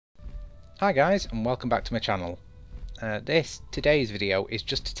Hi guys, and welcome back to my channel. Today's video is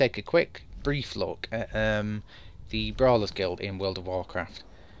just to take a quick, brief look at the Brawlers Guild in World of Warcraft.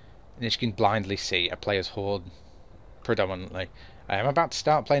 And as you can blindly see, I play as Horde predominantly. I'm about to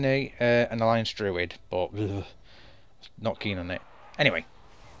start playing an Alliance Druid, but not keen on it. Anyway,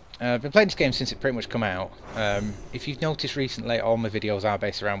 I've been playing this game since it pretty much come out. If you've noticed recently, all my videos are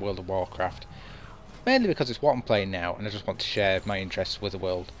based around World of Warcraft. Mainly because it's what I'm playing now, and I just want to share my interests with the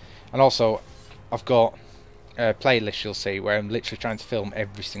world. And also, I've got a playlist, you'll see, where I'm literally trying to film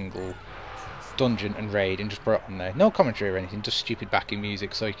every single dungeon and raid and just put it on there. No commentary or anything, just stupid backing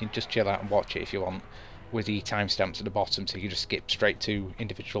music, so you can just chill out and watch it if you want, with the timestamps at the bottom, so you can just skip straight to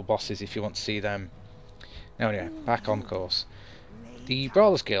individual bosses if you want to see them. Now anyway, back on course. The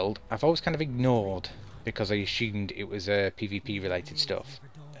Brawlers Guild, I've always kind of ignored, because I assumed it was PvP related stuff.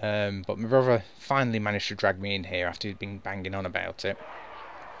 But my brother finally managed to drag me in here after he'd been banging on about it.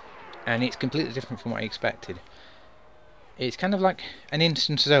 And it's completely different from what I expected. It's kind of like an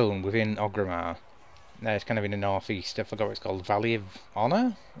instance zone within Orgrimmar. It's kind of in the northeast. I forgot what it's called. Valley of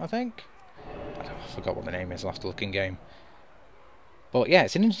Honor, I think? I forgot what the name is. I'll have to look in game. But yeah,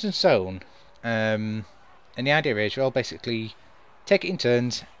 it's an instance zone. And the idea is you all basically take it in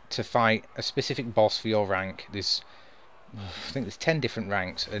turns to fight a specific boss for your rank. I think there's 10 different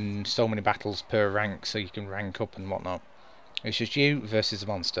ranks and so many battles per rank, so you can rank up and whatnot. It's just you versus the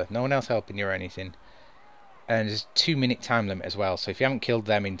monster, no one else helping you or anything. And there's a 2-minute time limit as well, so if you haven't killed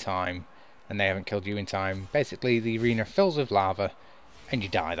them in time and they haven't killed you in time, basically the arena fills with lava and you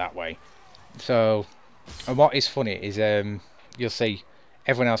die that way. So, and what is funny is you'll see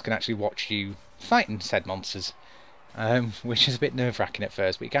everyone else can actually watch you fighting said monsters, which is a bit nerve-wracking at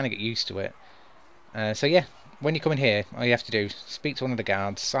first, but you kind of get used to it. So yeah, when you come in here, all you have to do is speak to one of the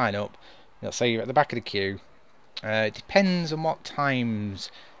guards, sign up. They'll say you're at the back of the queue. It depends on what times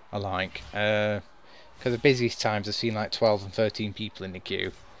are like. Because the busiest times I've seen like 12 and 13 people in the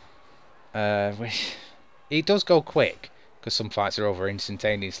queue. Which it does go quick, because some fights are over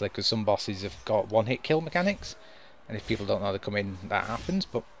instantaneously, because some bosses have got one-hit kill mechanics. And if people don't know they come in, that happens.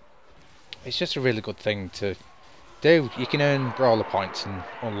 But it's just a really good thing to do. You can earn brawler points and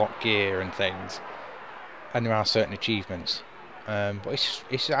unlock gear and things. And there are certain achievements, but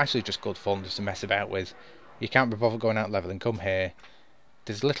it's actually just good fun just to mess about with. You can't be bothered going out leveling. Come here.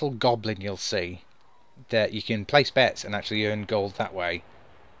 There's a little goblin you'll see that you can place bets and actually earn gold that way.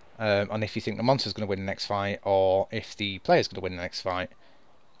 On if you think the monster's going to win the next fight, or if the player's going to win the next fight.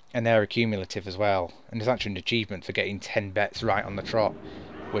 And they're accumulative as well. And there's actually an achievement for getting 10 bets right on the trot,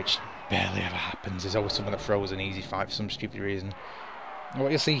 which barely ever happens. There's always someone that throws an easy fight for some stupid reason. And what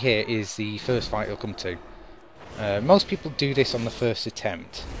you'll see here is the first fight you'll come to. Most people do this on the first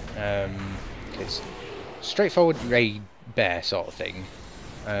attempt. It's straightforward raid bear sort of thing,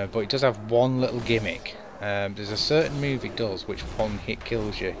 but it does have one little gimmick. There's a certain move it does which one hit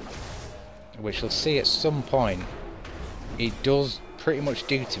kills you, which you'll see at some point. It does pretty much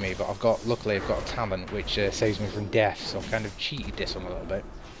do to me, but luckily I've got a talent which saves me from death, so I've kind of cheated this one a little bit.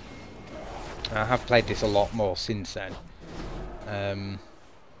 I have played this a lot more since then.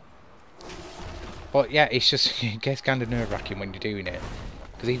 But yeah, it gets kind of nerve-wracking when you're doing it.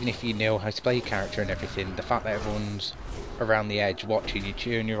 Because even if you know how to play your character and everything, the fact that everyone's around the edge watching you,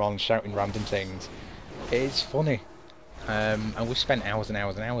 cheering you on, shouting random things, it's funny. And we've spent hours and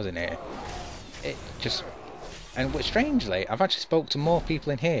hours and hours in it. Strangely, I've actually spoke to more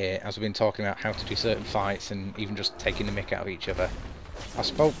people in here as we've been talking about how to do certain fights and even just taking the mick out of each other. I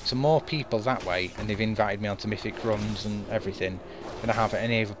spoke to more people that way, and they've invited me onto mythic runs and everything, than I have at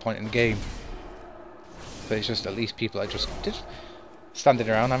any other point in the game. But it's just at least people are just standing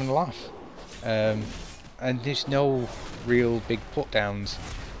around having a laugh. And there's no real big put-downs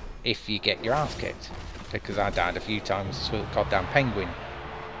if you get your ass kicked. Because I died a few times to a goddamn penguin.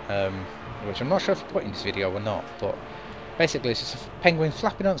 Which I'm not sure if I put in this video or not, but basically it's just a penguin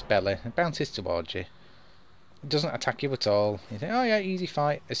flapping on its belly and bounces towards you. It doesn't attack you at all. You think, oh yeah, easy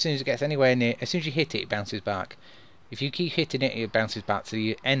fight. As soon as it gets anywhere near, as soon as you hit it, it bounces back. If you keep hitting it, it bounces back to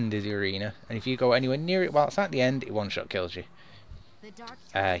the end of the arena, and if you go anywhere near it while it's at the end, it one-shot kills you.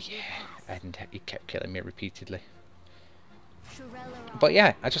 Yeah, and it kept killing me repeatedly. But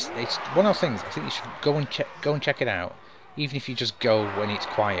yeah, it's one of those things. I think you should go and check it out, even if you just go when it's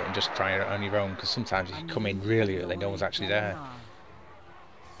quiet and just try it on your own. Because sometimes if you come in really early, no one's actually there,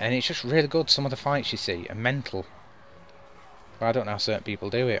 and it's just really good. Some of the fights you see are mental, but I don't know how certain people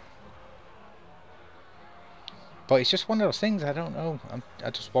do it. But it's just one of those things, I don't know. I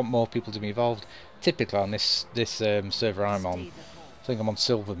just want more people to be involved. Typically on this server I'm on, I think I'm on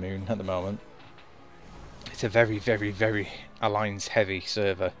Silver Moon at the moment. It's a very, very, very Alliance heavy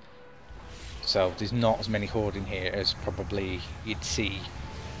server. so there's not as many horde in here as probably you'd see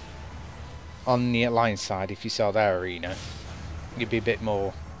on the Alliance side. If you saw their arena, you'd be a bit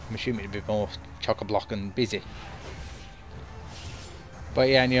more, I'm assuming it'd be more chock-a-block and busy. But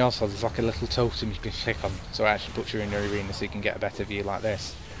yeah, and you also, there's like a little totem you can click on, so it actually puts you in your arena so you can get a better view like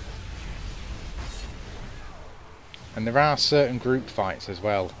this. And there are certain group fights as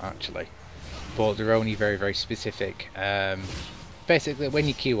well, actually, but they're only very, very specific. Basically, when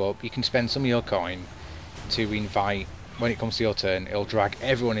you queue up, you can spend some of your coin to invite, when it comes to your turn, it'll drag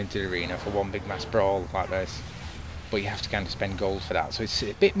everyone into the arena for one big mass brawl like this. But you have to kind of spend gold for that, so it's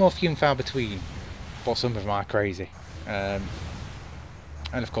a bit more few and far between, but some of them are crazy.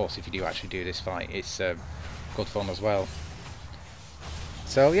 And of course, if you do actually do this fight, it's good fun as well.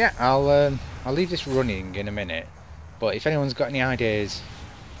 So yeah, I'll leave this running in a minute. But if anyone's got any ideas,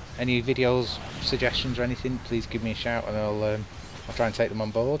 any videos, suggestions or anything, please give me a shout and I'll try and take them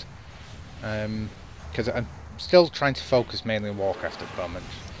on board. Because I'm still trying to focus mainly on Warcraft at the moment,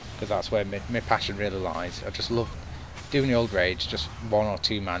 because that's where my passion really lies. I just love doing the old raids, just 1 or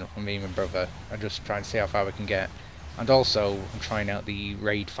 2 man with me and my brother, and just trying to see how far we can get. And also, I'm trying out the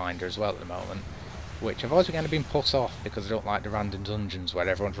raid finder as well at the moment, which I've always kind of been put off because I don't like the random dungeons where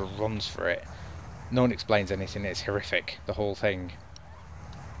everyone runs for it. No one explains anything, it's horrific, the whole thing.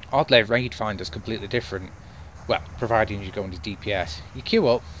 Oddly, raid finder's completely different. Well, providing you go into DPS. You queue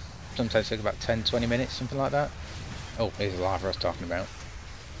up, sometimes take about 10-20 minutes, something like that. Oh, here's the lava I was talking about.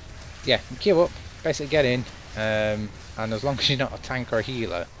 Yeah, you queue up, basically get in, and as long as you're not a tank or a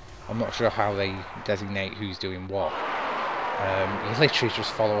healer, I'm not sure how they designate who's doing what. You literally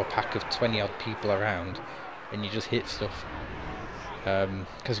just follow a pack of 20 odd people around and you just hit stuff.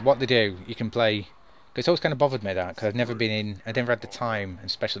 Because what they do, you can play, because it's always kind of bothered me that, because I've never had the time,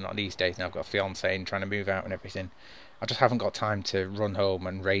 especially not these days now. I've got a fiance and trying to move out and everything. I just haven't got time to run home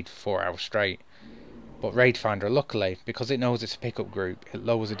and raid for 4 hours straight. But Raid Finder, luckily, because it knows it's a pickup group, it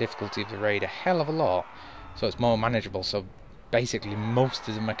lowers the difficulty of the raid a hell of a lot, so it's more manageable. So basically most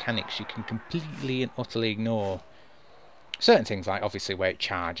of the mechanics you can completely and utterly ignore. Certain things, like obviously where it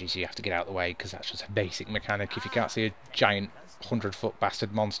charges, you have to get out of the way, because that's just a basic mechanic. If you can't see a giant 100-foot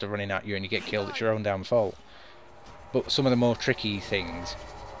bastard monster running at you and you get killed, it's your own damn fault. But some of the more tricky things,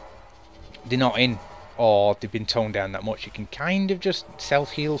 they're not in, or they've been toned down that much. You can kind of just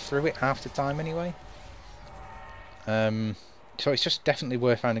self-heal through it half the time anyway. So it's just definitely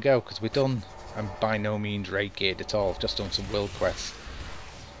worth having a go, because we're done. I'm by no means raid geared at all. I've just done some world quests.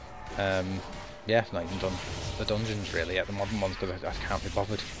 Yeah, I've not even done the dungeons really yet, the modern ones, because I can't be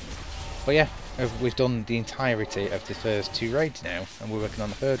bothered. But yeah, we've done the entirety of the first 2 raids now, and we're working on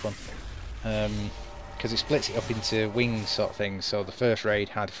the 3rd one. Because it splits it up into wings sort of things. So the first raid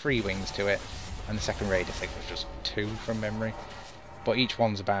had 3 wings to it, and the second raid I think was just 2 from memory. But each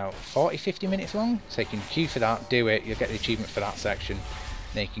one's about 40-50 minutes long, so you can queue for that, do it, you'll get the achievement for that section.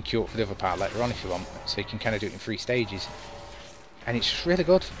 Then you can queue up for the other part later on if you want, so you can kind of do it in 3 stages. And it's just really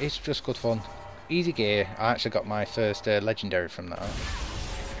good, it's just good fun. Easy gear. I actually got my first legendary from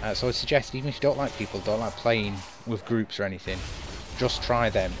that. So I suggest, even if you don't like people, don't like playing with groups or anything, just try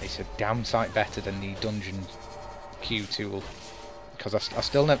them. It's a damn sight better than the dungeon queue tool. Because I've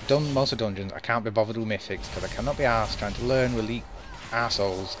still never done most of dungeons. I can't be bothered with mythics, because I cannot be arsed trying to learn with elite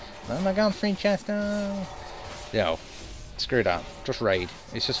arseholes. Oh my god, free chest, no! No, screw that. Just raid.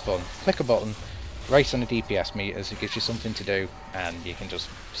 It's just fun. Click a button, race on the DPS meters, it gives you something to do, and you can just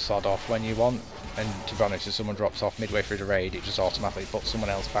sod off when you want. And to be honest, if someone drops off midway through the raid, it just automatically puts someone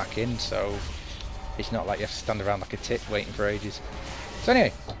else back in, so it's not like you have to stand around like a tit waiting for ages. So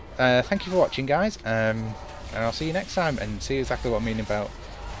anyway, thank you for watching, guys, and I'll see you next time, and see exactly what I mean about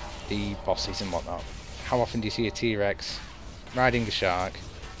the bosses and whatnot. How often do you see a T-Rex riding a shark,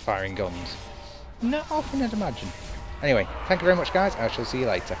 firing guns? Not often, I'd imagine. Anyway, thank you very much, guys. I shall see you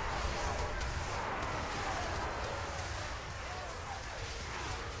later.